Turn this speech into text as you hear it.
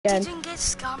again. Didn't get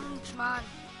scammed, man.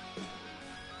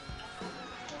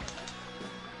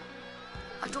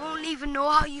 I don't even know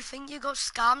how you think you got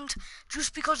scammed.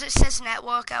 Just because it says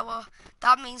network error,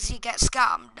 that means you get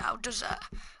scammed now, does it?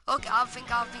 Okay, I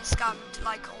think I've been scammed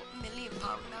like £1 million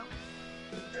now.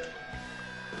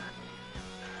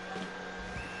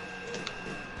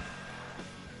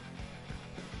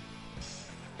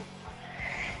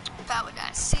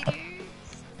 Paradise City.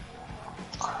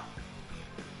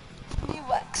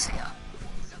 New X here.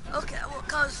 Okay, what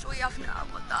cars do we have now?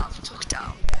 What that I've took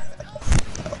down.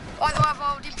 By the way, I've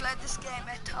already played this game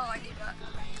a tiny bit.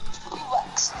 New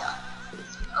X here.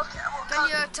 Okay, what can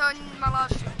you turn my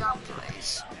live stream down,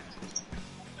 please?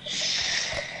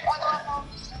 Please.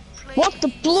 What the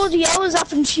bloody hell has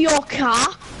happened to your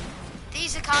car?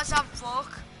 These are cars that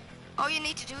broke. All you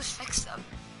need to do is fix them.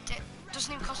 It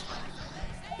doesn't even cost money.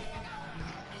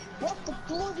 What the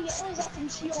bloody hell has happened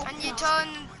to your car? Can you turn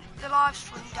the live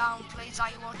stream down, please?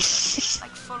 I want it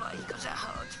like fully, because it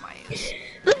hurts my ears.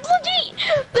 They're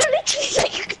literally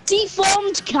like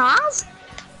deformed cars.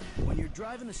 When you're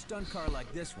driving a stunt car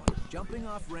like this one, jumping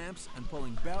off ramps and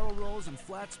pulling barrel rolls and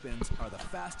flat spins are the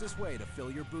fastest way to fill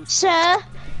your boost. Sir,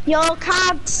 your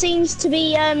car seems to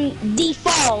be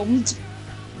deformed.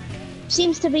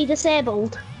 Seems to be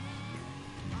disabled.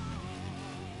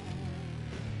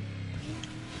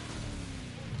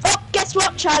 Oh, guess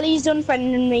what? Charlie's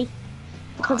unfriending me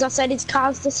because I said his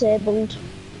car's disabled.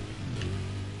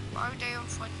 Why would they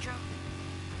unfriend you?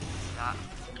 That.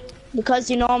 Because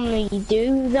you normally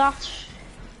do that.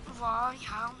 Why?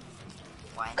 How?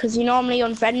 When? Because you normally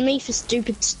unfriend me for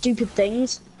stupid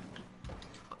things.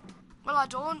 Well, I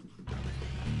don't.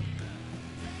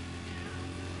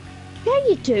 Yeah,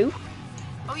 you do.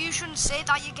 Oh, you shouldn't say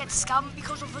that you get scammed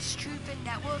because of a stupid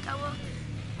network error.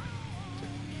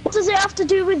 What does it have to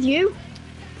do with you?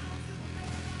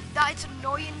 That it's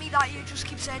annoying me that you just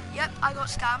keep saying, "Yep, I got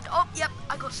scammed." Oh, yep,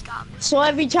 I got scammed. So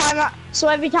every time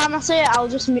I say it, I'll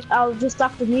just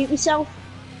have to mute myself.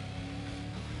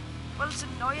 Well, it's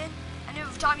annoying, and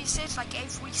every time you say it's like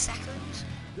every second.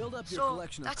 Build up your So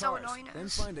collection of that's how cars, annoying it then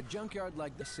is. find a junkyard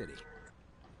like the city.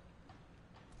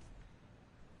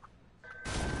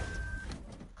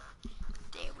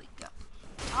 There we go.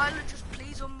 Tyler, just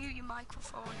please unmute your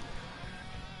microphone.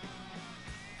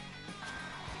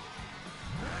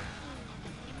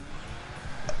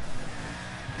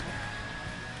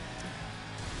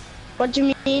 What do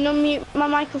you mean unmute my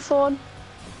microphone?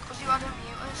 Because you had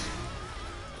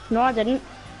unmuted. No, I didn't.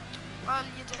 Well,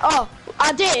 you did. Oh,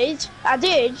 I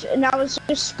did, and I was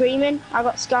just screaming. I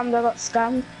got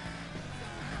scammed.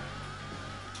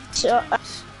 So,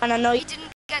 and I know He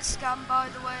didn't get scammed, by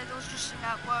the way. There was just a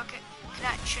network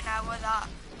connection error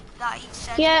that he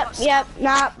said. Yeah,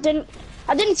 nah,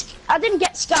 I didn't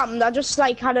get scammed. I just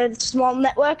like had a small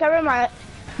network error. My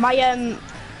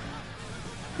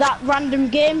that random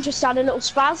game just had a little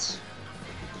spaz.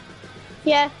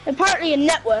 Yeah, apparently a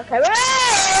network error.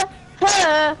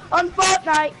 On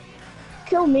Fortnite,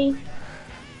 kill me.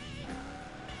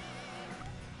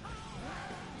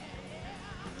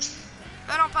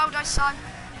 Burnout Paradise, son.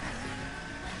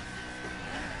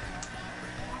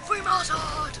 3 miles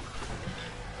hard.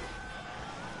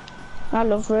 I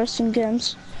love racing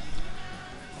games.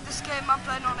 This game I'm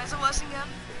playing on is a racing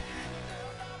game.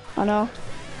 I know.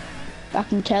 I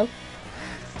can tell.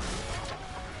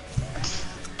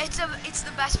 It's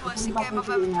the best racing game I've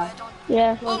ever played on.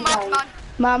 Yeah. Oh, man.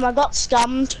 Mum, I got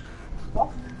scammed.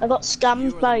 I got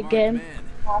scammed by a game.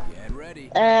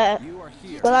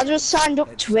 Well, I just signed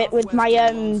up to it with my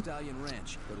account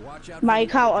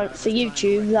for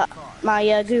YouTube,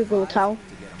 my Google account,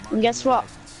 and guess what?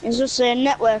 It's just a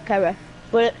network error,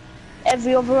 but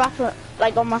every other app,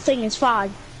 like on my thing, is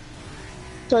fine.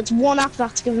 So it's one app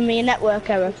that's giving me a network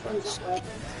error.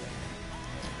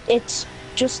 It's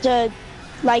just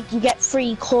like you get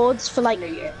free codes for like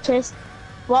place.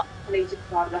 What? How did you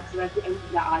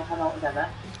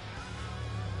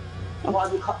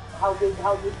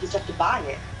just have to buy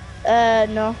it?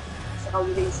 No. So how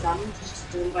you being scammed?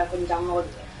 Just doing when you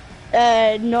downloaded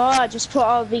it? No, I just put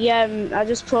all the I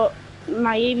just put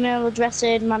my email address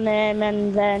in, my name,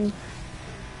 and then.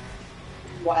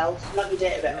 What else? Not your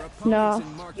database? No.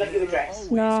 Not your address?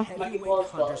 No. Not your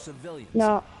postcode?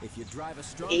 No.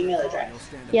 Email address?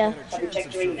 Yeah. Have you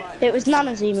checked your email? It was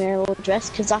Nana's email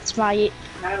address because that's my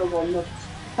Nana will go nuts.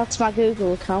 that's my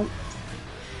Google account.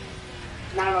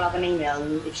 Nana will have an email,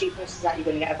 and if she presses that, you're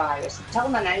going to get a virus. Tell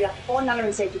Nana, you have to phone Nana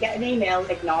and say, if you get an email,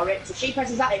 ignore it. So if she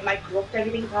presses that, it might corrupt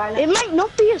everything, Tyler. It might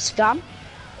not be a scam.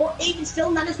 But even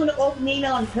still, Nana's going to open the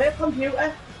email on her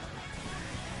computer.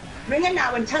 Ring her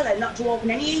now and tell her not to open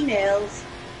any emails.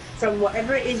 from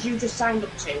whatever it is you just signed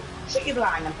up to. Shut your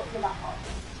blind and put them back on.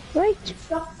 Right.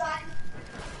 Stop signing.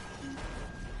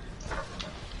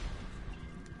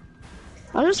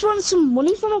 I just want some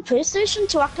money from a PlayStation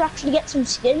so I can actually get some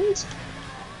skins.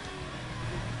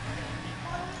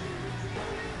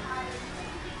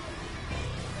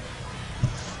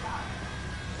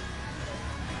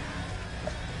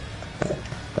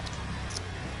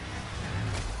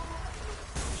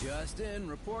 Just in,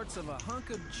 reports of a hunk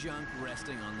of junk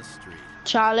resting on the street.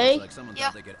 Charlie? Looks like someone Yeah.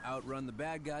 thought they could outrun the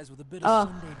bad guys with a bit of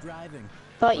Oh. Sunday driving.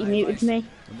 Thought you My muted advice, me.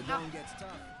 when the going gets tough,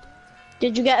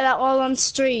 Did you get that all on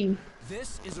stream?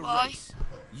 this is a Why? race.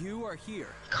 You are here.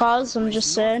 Cause I'm Race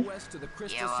just saying. northwest to the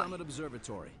Crystal Yeah, why? Summit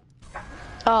Observatory.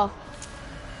 Oh.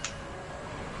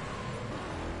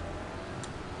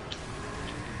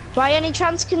 By any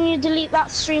chance can you delete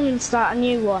that stream and start a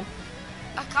new one?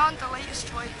 I can't delete his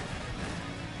tweet.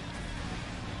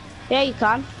 Yeah, you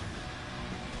can.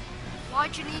 Why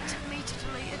do you need me to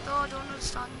delete it though? I don't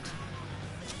understand.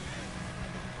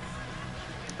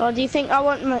 Or do you think I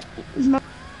want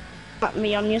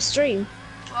me on your stream?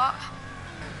 What?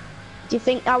 Do you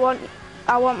think I want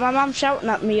my mum shouting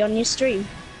at me on your stream?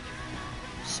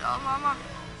 So, Mama,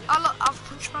 I've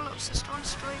punched my little sister on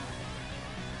stream.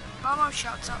 Mama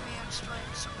shouts at me on stream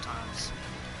sometimes.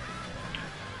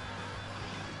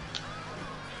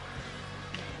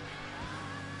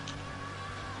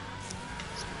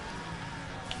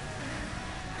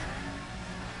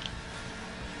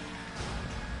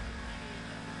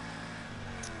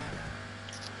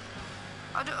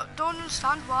 I don't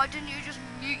understand, why didn't you just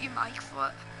mute your mic for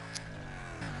it?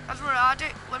 I've heard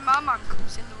it when my mum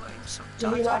comes in the room sometimes. Do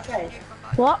you know what I I just said? mute my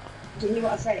mic. What? Do you know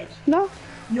what I said? No?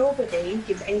 Nobody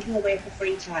gives anything away for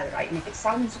free, Tyler, right? And if it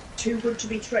sounds too good to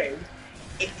be true,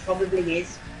 it probably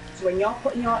is. So when you're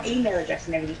putting your email address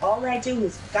and everything, all they're doing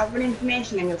is gathering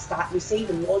information, and you'll start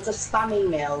receiving loads of spam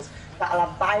emails that'll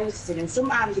have viruses in. And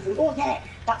sometimes you think, oh yeah,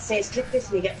 that says click this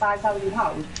and you get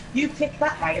 £5,000. You click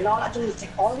that, right, and all that does is take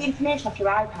all the information off your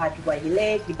iPad, where you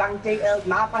live, your bank details,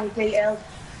 my bank details,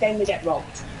 then we get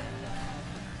robbed.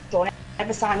 Don't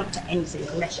ever sign up to anything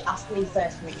unless you ask me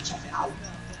first for me to check it out.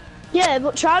 Yeah,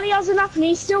 but Charlie has an app and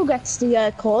he still gets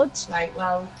the codes. Right,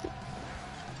 well,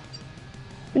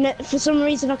 And for some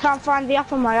reason I can't find the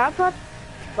app on my iPad.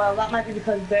 that might be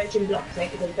because Virgin blocks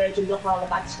it, because Virgin block all the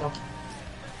bad stuff.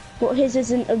 But his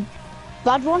isn't a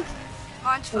bad one.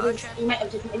 Mine's So Virgin. you might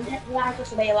have different internet providers,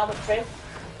 so they allow it through.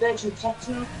 Virgin protects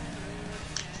them.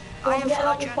 I Don't have get a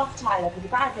lot of Virgin. stuff, Tyler, because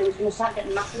if I do, it's going to start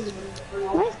getting massive.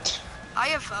 Right. I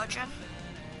have Virgin.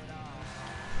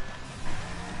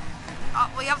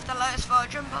 We have the latest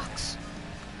Virgin box.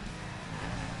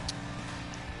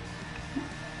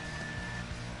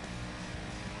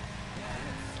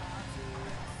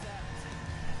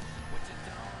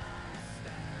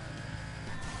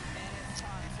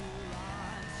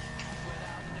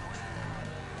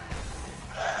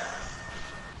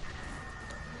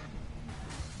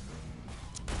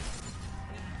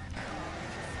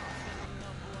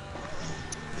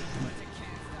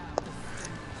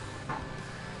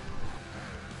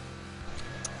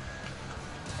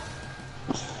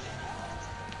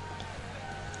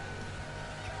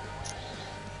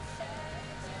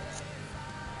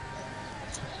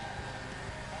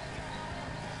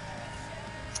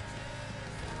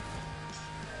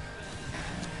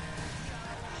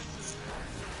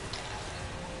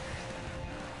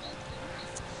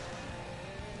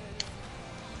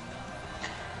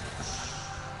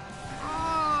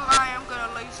 I am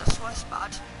gonna lose this West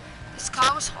bad. This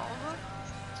car was horrible.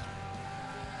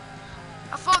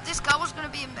 I thought this car was gonna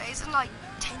be amazing, like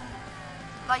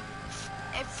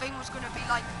everything was gonna be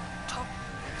like top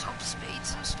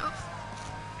speeds and stuff.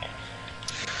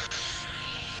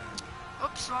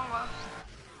 Oops, wrong way.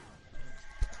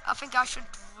 I think I should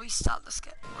restart this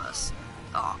game first.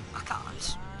 Oh, I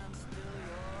can't.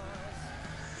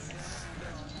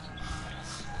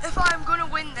 If I'm gonna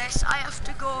win this, I have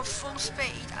to go full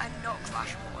speed and not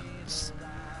crash once.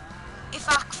 If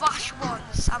I crash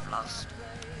once, I've lost.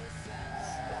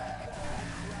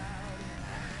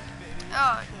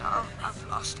 Oh no, I've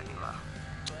lost anyway.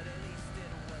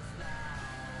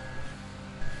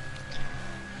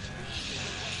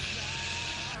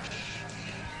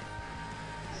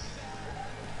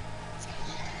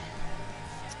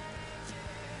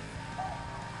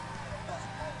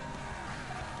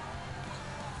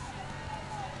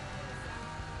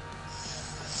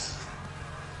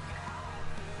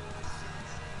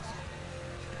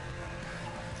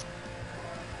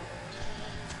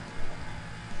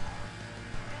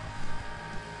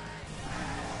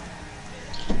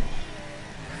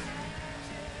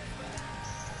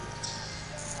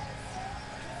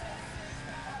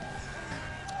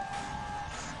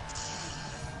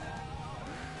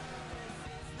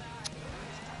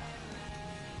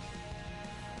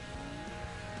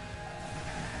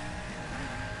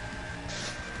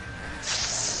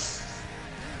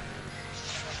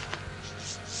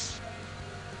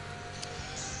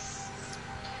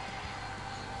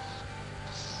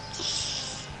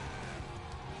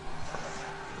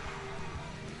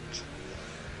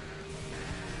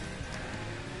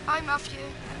 Hi, Matthew.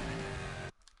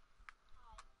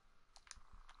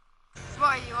 What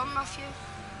are you on, Matthew?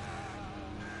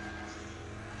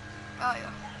 Oh,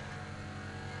 yeah.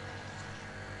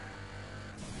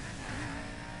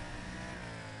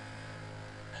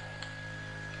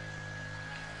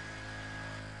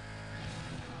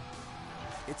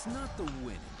 It's not the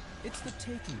winning, it's the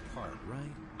taking part, right?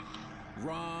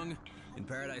 Wrong. In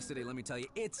Paradise City, let me tell you,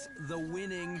 it's the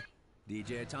winning.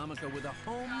 DJ Atomica with a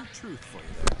home truth for you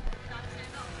there.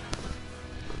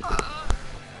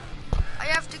 I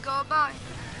have to go, bye.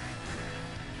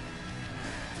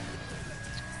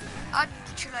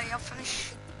 Actually, I'll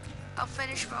finish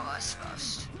my list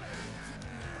first.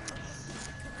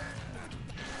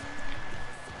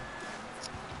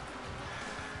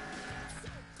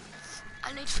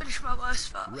 I need to finish my list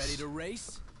first. Ready to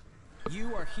race?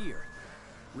 You are here.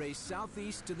 Race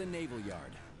southeast to the Naval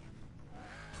Yard.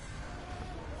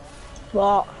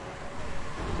 What?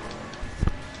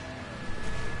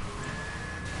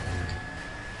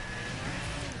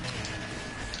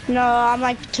 No, I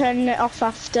might turn it off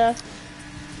after.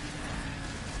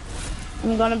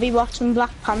 I'm gonna be watching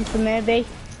Black Panther maybe.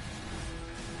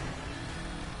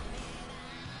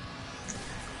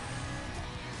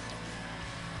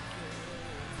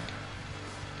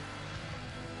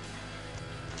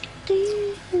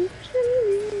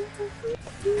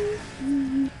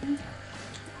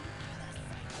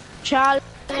 Charlie.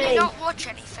 Can you not watch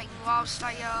anything whilst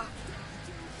I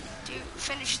do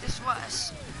finish this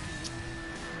verse?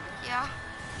 Yeah.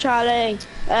 Charlie.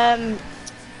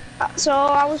 So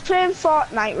I was playing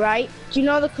Fortnite, right? Do you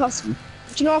know the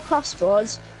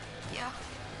crossbows? Yeah.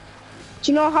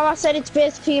 Do you know how I said it's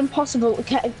basically impossible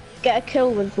to get a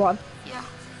kill with one? Yeah.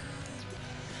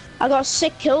 I got a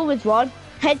sick kill with one.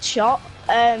 Headshot.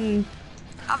 I've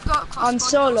got a crossbow On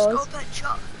solos.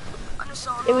 headshot on a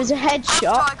solo. It was a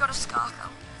headshot. After I got a scar kill.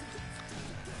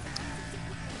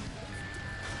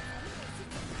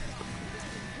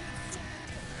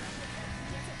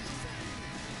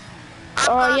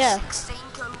 Oh yeah. 16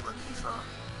 kill run before.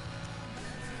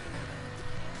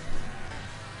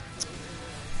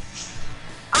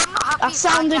 I'm not happy. That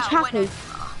sounded if I can't win happy.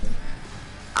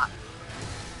 anymore.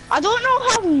 I don't know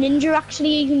how Ninja actually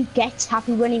even gets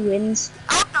happy when he wins.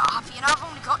 I'm not happy, and I've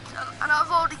only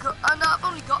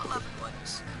got 11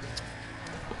 wins.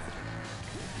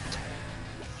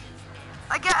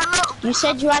 I get a little bit You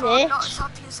said you had happy, but it. I'm not as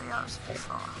happy as I was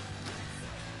before.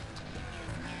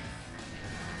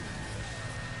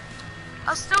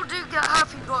 I still do get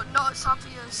happy, but not as happy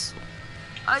as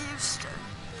I used to.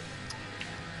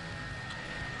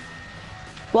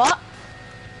 What?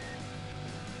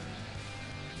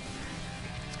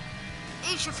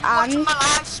 Ish, if you're watching my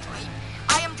live stream,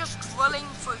 I am just drilling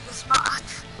through this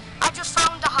match. I just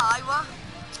found a highway.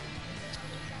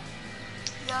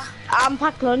 Yeah. I'm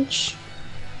packed lunch.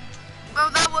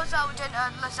 Well, that was our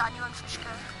dinner, lasagna and fish cake.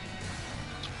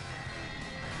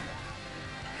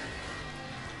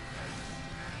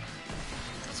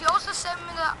 Is yours the same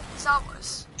as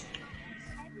ours?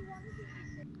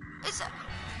 Is it?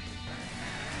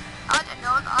 I didn't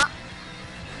know that.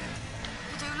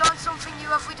 You do learn something new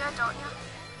every day, don't you?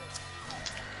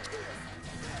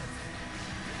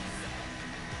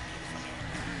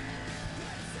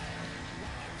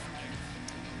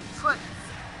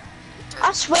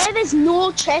 I swear there's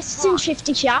no chests in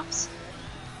Shifty Shafts.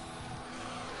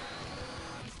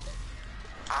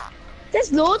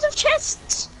 There's loads of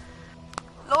chests.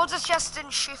 Loads of chests in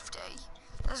Shifty.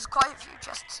 There's quite a few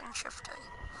chests in Shifty.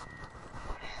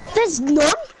 There's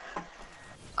none.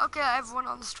 Okay, everyone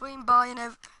on the stream, bye, and